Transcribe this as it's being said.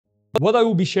What I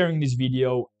will be sharing in this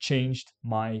video changed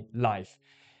my life.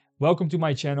 Welcome to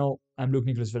my channel. I'm Luc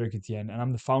Nicolas Verketien and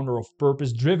I'm the founder of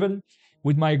Purpose Driven,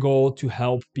 with my goal to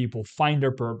help people find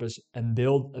their purpose and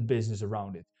build a business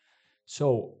around it.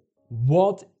 So,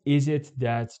 what is it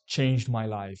that changed my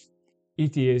life?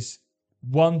 It is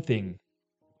one thing: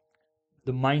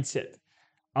 the mindset.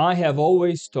 I have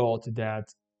always thought that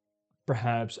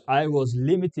perhaps I was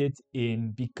limited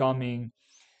in becoming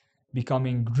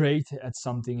great at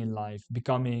something in life,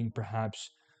 becoming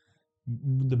perhaps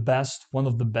the best, one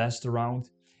of the best around.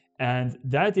 And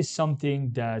that is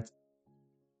something that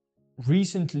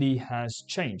recently has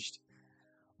changed.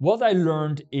 What I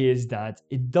learned is that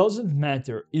it doesn't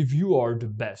matter if you are the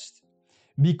best,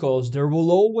 because there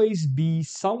will always be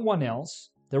someone else,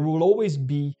 there will always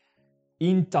be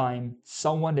in time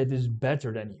someone that is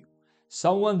better than you,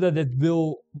 someone that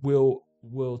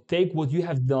will take what you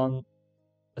have done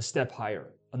a step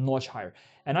higher, a notch higher.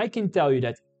 And I can tell you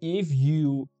that if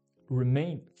you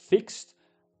remain fixed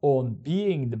on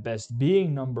being the best,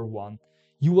 being number one,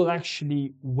 you will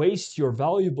actually waste your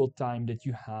valuable time that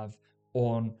you have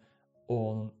on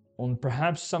on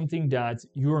perhaps something that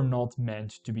you're not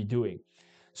meant to be doing.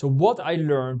 So what I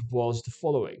learned was the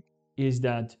following: is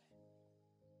that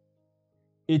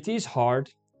it is hard,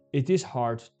 it is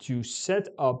hard to set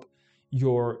up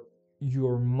your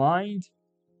mind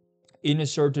in a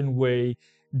certain way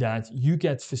that you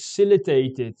get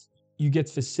facilitated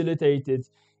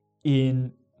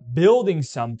in building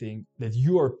something that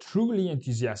you are truly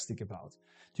enthusiastic about.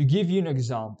 To give you an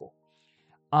example,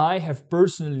 I have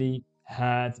personally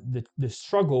had the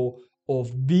struggle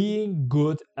of being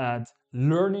good at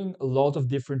learning a lot of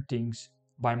different things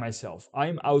by myself. I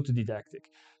am autodidactic.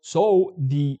 So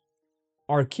the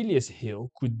Achilles heel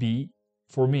could be,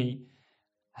 for me,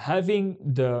 having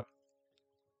the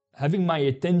having my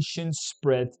attention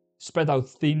spread out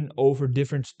thin over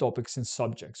different topics and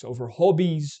subjects, over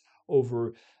hobbies,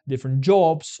 over different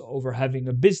jobs, over having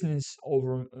a business,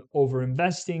 over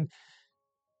investing.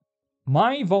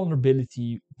 My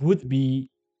vulnerability would be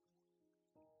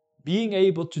being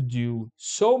able to do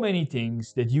so many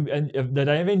things that that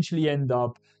I eventually end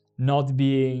up not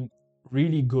being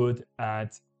really good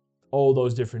at all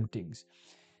those different things.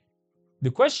 The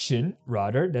question,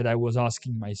 rather, that I was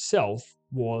asking myself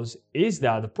was, is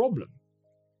that a problem?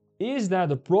 Is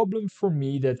that a problem for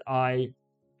me that I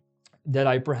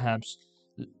perhaps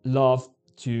love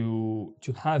to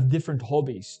have different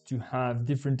hobbies, to have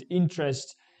different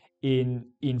interests in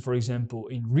for example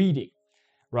in reading,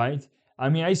 right? I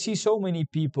mean, I see so many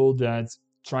people that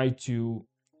try to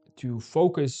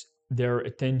focus their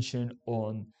attention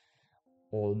on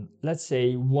let's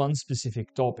say one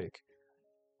specific topic.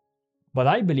 But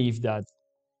I believe that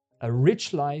a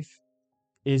rich life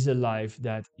is a life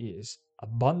that is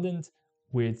abundant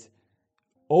with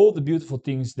all the beautiful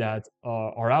things that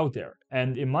are out there.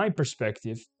 And in my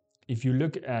perspective, if you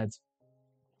look at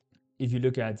if you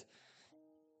look at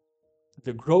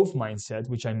the growth mindset,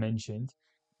 which I mentioned,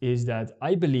 is that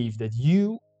I believe that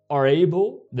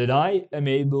I am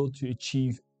able to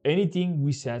achieve anything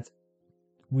we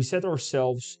set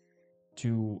ourselves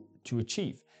to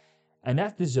achieve. And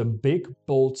that is a big,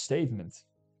 bold statement.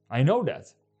 I know that.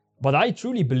 But I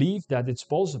truly believe that it's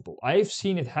possible. I've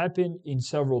seen it happen in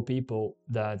several people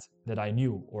that I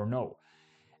knew or know.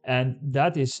 And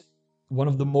that is one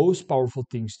of the most powerful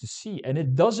things to see. And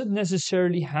it doesn't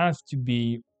necessarily have to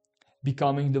be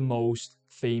becoming the most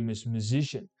famous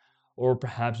musician or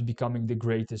perhaps becoming the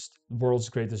world's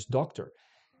greatest doctor.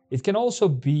 It can also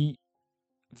be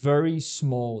very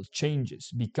small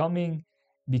changes, becoming,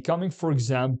 for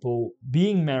example,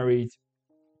 being married,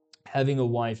 having a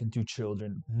wife and two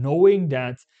children, knowing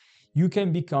that you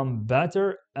can become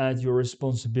better at your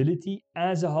responsibility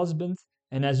as a husband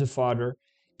and as a father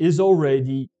is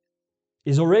already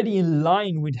in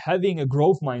line with having a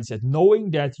growth mindset,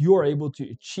 knowing that you are able to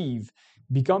achieve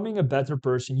becoming a better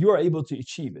person. You are able to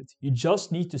achieve it. You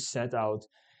just need to set out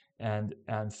and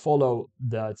follow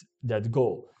that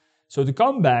goal. So to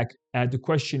come back at the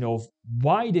question of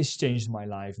why this changed my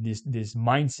life, this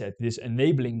mindset, this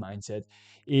enabling mindset,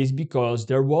 is because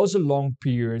there was a long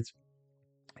period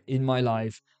in my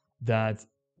life that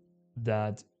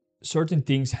that certain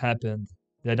things happened,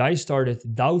 that I started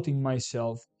doubting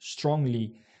myself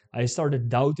strongly. I started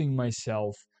doubting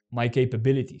myself, my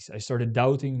capabilities. I started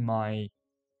doubting my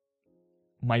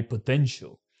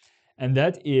potential. And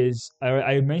that is,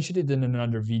 I mentioned it in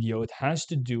another video, it has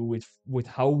to do with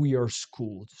how we are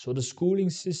schooled. So the schooling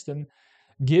system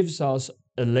gives us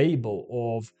a label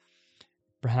of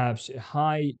perhaps a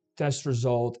high test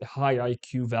result, a high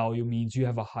IQ value means you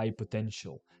have a high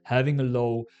potential. Having a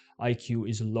low IQ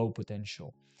is a low potential.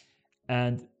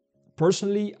 And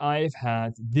personally, I've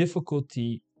had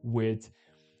difficulty with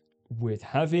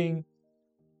having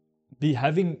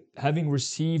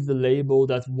received the label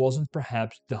that wasn't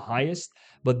perhaps the highest,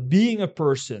 but being a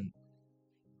person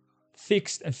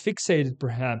fixed and fixated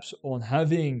perhaps on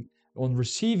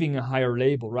receiving a higher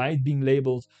label, right? Being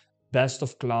labeled best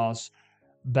of class,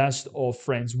 best of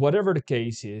friends, whatever the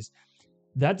case is,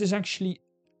 that is actually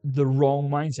the wrong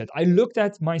mindset. I looked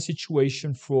at my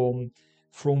situation from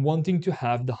wanting to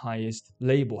have the highest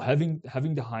label,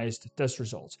 having the highest test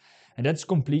results. And that's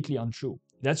completely untrue.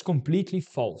 That's completely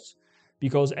false.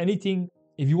 Because anything,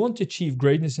 if you want to achieve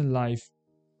greatness in life,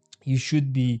 you should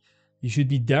be you should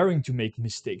be daring to make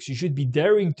mistakes. You should be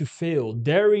daring to fail,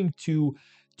 daring to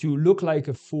look like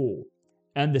a fool.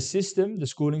 And the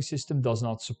schooling system does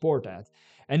not support that.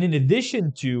 And in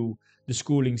addition to the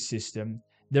schooling system,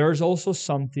 there is also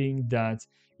something that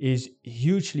is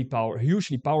hugely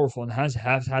powerful and has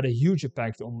had a huge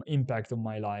impact on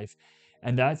my life,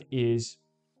 and that is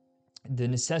the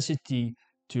necessity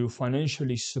to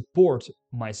financially support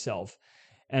myself.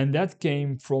 And that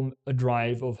came from a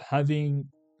drive of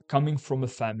coming from a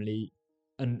family,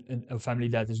 a family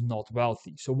that is not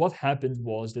wealthy. So what happened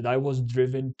was that I was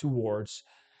driven towards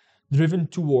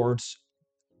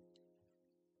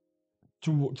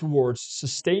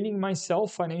sustaining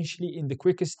myself financially in the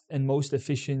quickest and most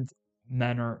efficient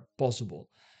manner possible.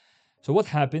 So what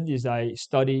happened is I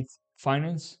studied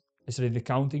finance, I studied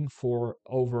accounting for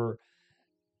over,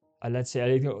 let's say, I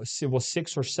think it was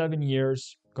 6 or 7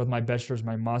 years, got my bachelor's,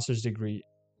 my master's degree,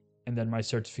 and then my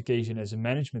certification as a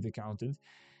management accountant.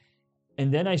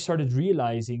 And then I started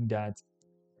realizing that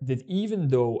even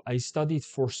though I studied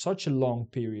for such a long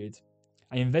period,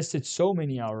 I invested so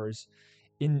many hours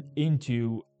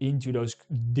into those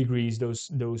degrees,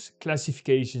 those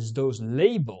classifications, those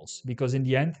labels, because in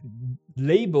the end,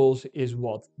 labels is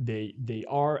what they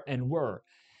are and were,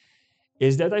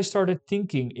 is that I started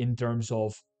thinking in terms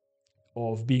of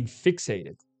being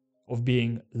fixated, of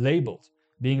being labeled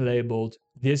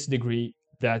this degree,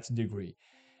 that degree.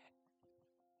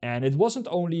 And it wasn't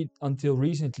only until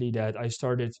recently that I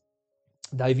started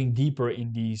diving deeper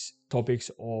in these topics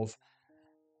of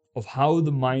how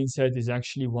the mindset is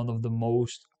actually one of the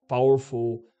most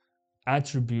powerful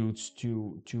attributes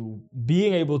to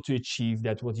being able to achieve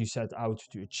that what you set out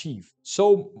to achieve.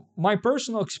 So my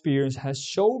personal experience has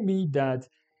shown me that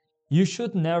you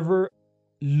should never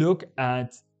look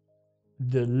at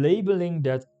the labeling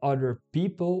that other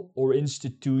people or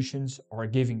institutions are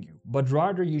giving you, but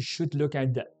rather you should look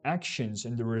at the actions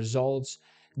and the results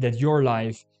that your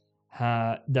life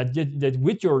that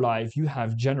with your life you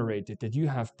have generated, that you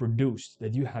have produced,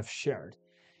 that you have shared.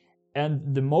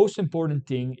 And the most important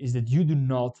thing is that you do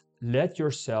not let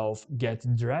yourself get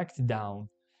dragged down.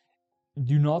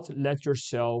 Do not let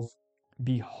yourself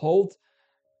be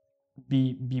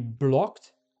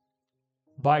blocked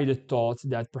by the thought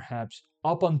that perhaps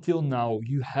up until now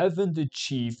you haven't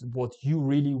achieved what you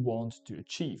really want to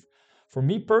achieve. For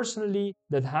me personally,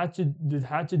 that had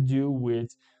to do with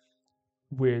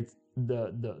the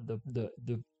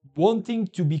wanting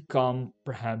to become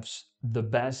perhaps the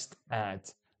best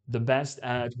at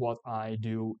what I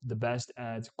do, the best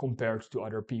at compared to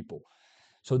other people.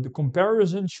 So the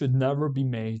comparison should never be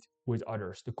made with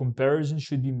others. The comparison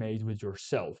should be made with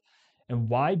yourself. And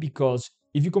why? Because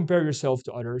if you compare yourself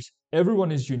to others,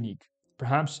 everyone is unique.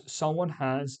 Perhaps someone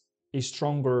has a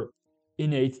stronger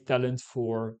innate talent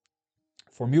for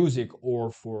music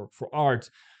or for art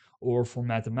or for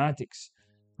mathematics,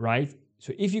 right?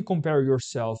 So if you compare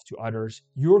yourself to others,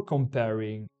 you're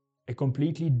comparing a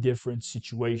completely different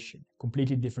situation,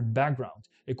 completely different background,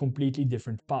 a completely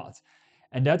different path.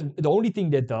 And that the only thing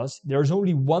that does, there's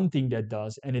only one thing that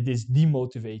does, and it is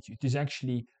demotivate you. It is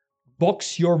actually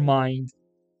box your mind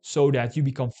so that you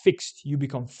become fixed, you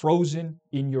become frozen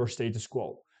in your status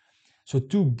quo. So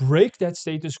to break that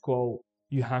status quo,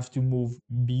 you have to move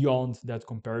beyond that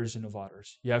comparison of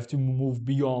others. You have to move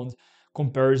beyond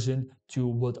comparison to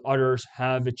what others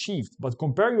have achieved, but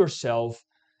compare yourself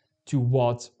to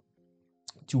what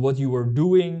you were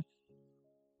doing,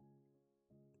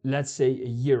 let's say a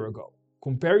year ago.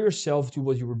 Compare yourself to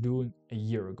what you were doing a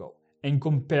year ago, and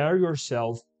compare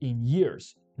yourself in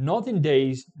years, not in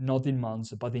days, not in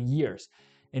months, but in years.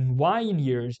 And why in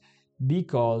years?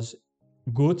 Because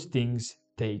good things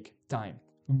take time.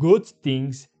 Good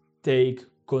things take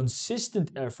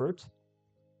consistent effort,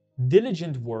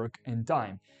 diligent work, and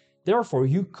time. Therefore,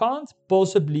 you can't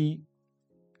possibly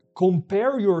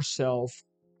compare yourself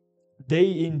day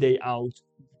in, day out,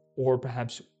 or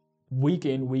perhaps week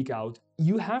in, week out,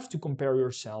 you have to compare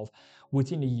yourself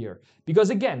within a year. Because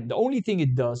again, the only thing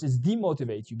it does is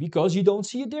demotivate you because you don't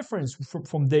see a difference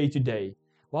from day to day.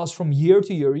 Whilst from year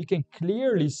to year, you can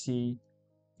clearly see,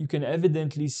 you can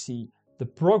evidently see the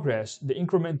progress, the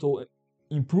incremental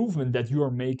improvement that you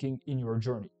are making in your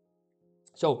journey.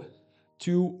 So,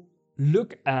 to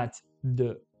look at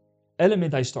the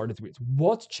element I started with,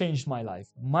 what changed my life?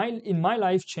 In my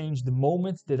life changed the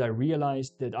moment that I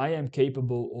realized that I am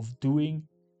capable of doing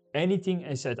anything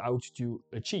I set out to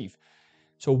achieve.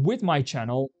 So with my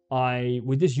channel,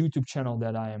 with this YouTube channel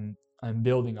that I'm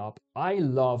building up, I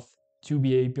love to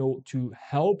be able to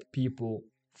help people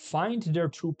find their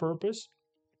true purpose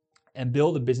and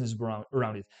build a business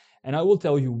around it. And I will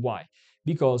tell you why.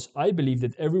 Because I believe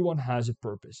that everyone has a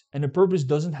purpose, and a purpose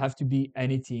doesn't have to be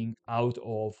anything out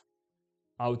of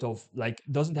like,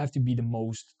 doesn't have to be the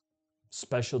most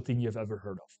special thing you've ever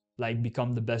heard of, like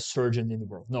become the best surgeon in the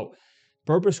world. No,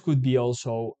 purpose could be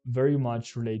also very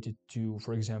much related to,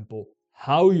 for example,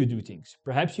 how you do things.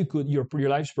 Perhaps your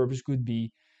life's purpose could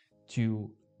be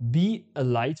to be a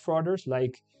light for others,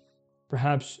 like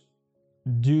perhaps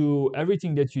do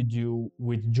everything that you do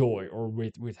with joy or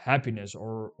with happiness,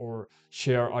 or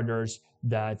share others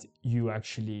that you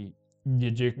actually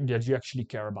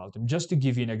care about them, just to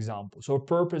give you an example. So a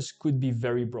purpose could be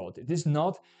very broad. It is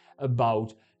not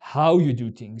about how you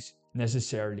do things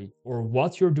necessarily or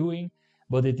what you're doing,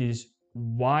 but it is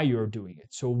why you're doing it.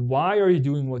 So why are you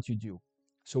doing what you do?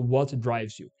 So what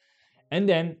drives you? And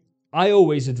then I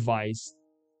always advise,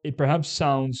 it perhaps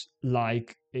sounds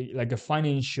like a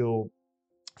financial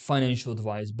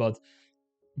advice, but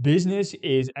business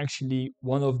is actually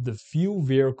one of the few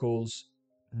vehicles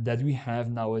that we have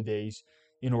nowadays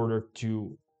in order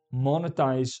to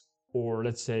monetize, or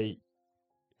let's say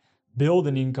build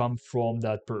an income from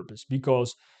that purpose.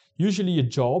 Because usually a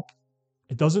job,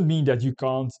 it doesn't mean that you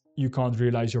can't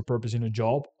realize your purpose in a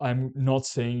job. I'm not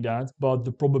saying that, but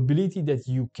the probability that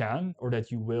you can or that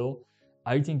you will,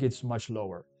 I think it's much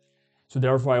lower. So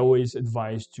therefore, I always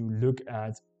advise to look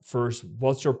at first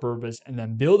what's your purpose and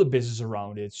then build a business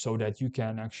around it so that you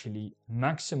can actually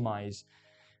maximize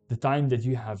the time that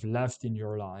you have left in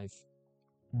your life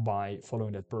by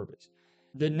following that purpose.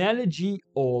 The analogy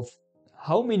of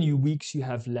how many weeks you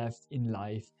have left in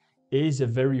life is a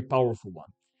very powerful one.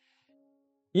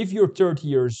 If you're 30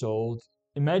 years old,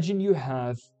 imagine you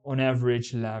have on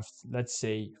average left, let's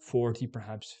say 40,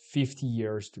 perhaps 50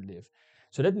 years to live.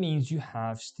 So that means you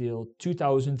have still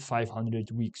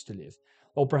 2,500 weeks to live.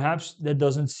 Or perhaps that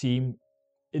doesn't seem,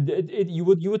 you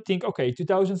would think, okay,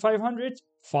 2,500,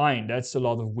 fine, that's a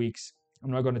lot of weeks.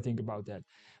 I'm not going to think about that.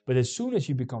 But as soon as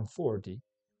you become 40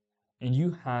 and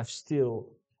you have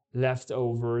still left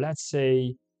over, let's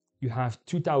say you have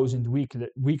 2,000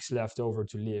 weeks left over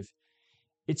to live,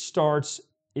 it starts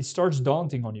it starts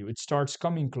daunting on you. It starts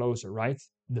coming closer, right?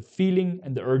 The feeling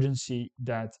and the urgency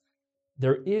that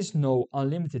there is no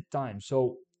unlimited time.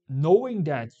 So knowing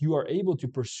that you are able to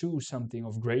pursue something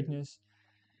of greatness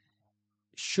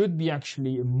should be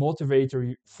actually a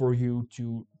motivator for you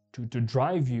to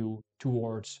drive you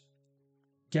towards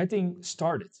getting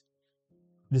started,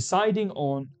 deciding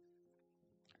on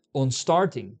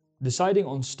starting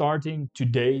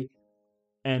today,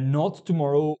 and not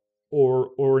tomorrow,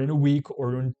 or in a week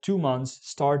or in 2 months,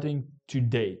 starting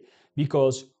today.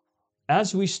 Because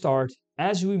as we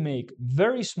make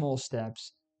very small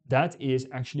steps, that is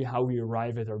actually how we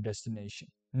arrive at our destination.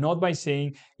 Not by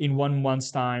saying in 1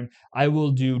 month's time I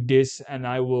will do this, and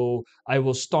I will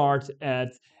start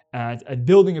at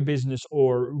building a business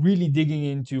or really digging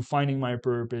into finding my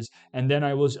purpose, and then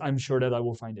I'm sure that I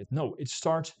will find it. No, it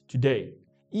starts today.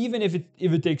 Even if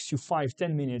it takes you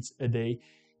 5-10 minutes a day,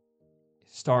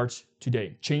 starts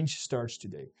today. Change starts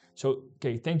today. So,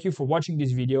 okay, thank you for watching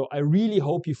this video. I really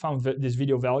hope you found this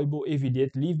video valuable. If you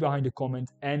did, leave behind a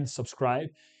comment and subscribe.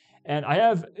 And I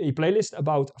have a playlist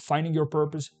about finding your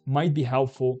purpose, might be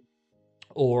helpful,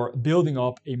 or building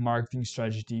up a marketing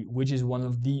strategy, which is one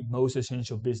of the most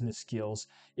essential business skills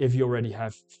if you already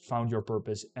have found your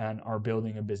purpose and are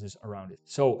building a business around it.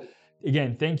 So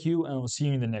again, thank you, and I'll see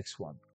you in the next one.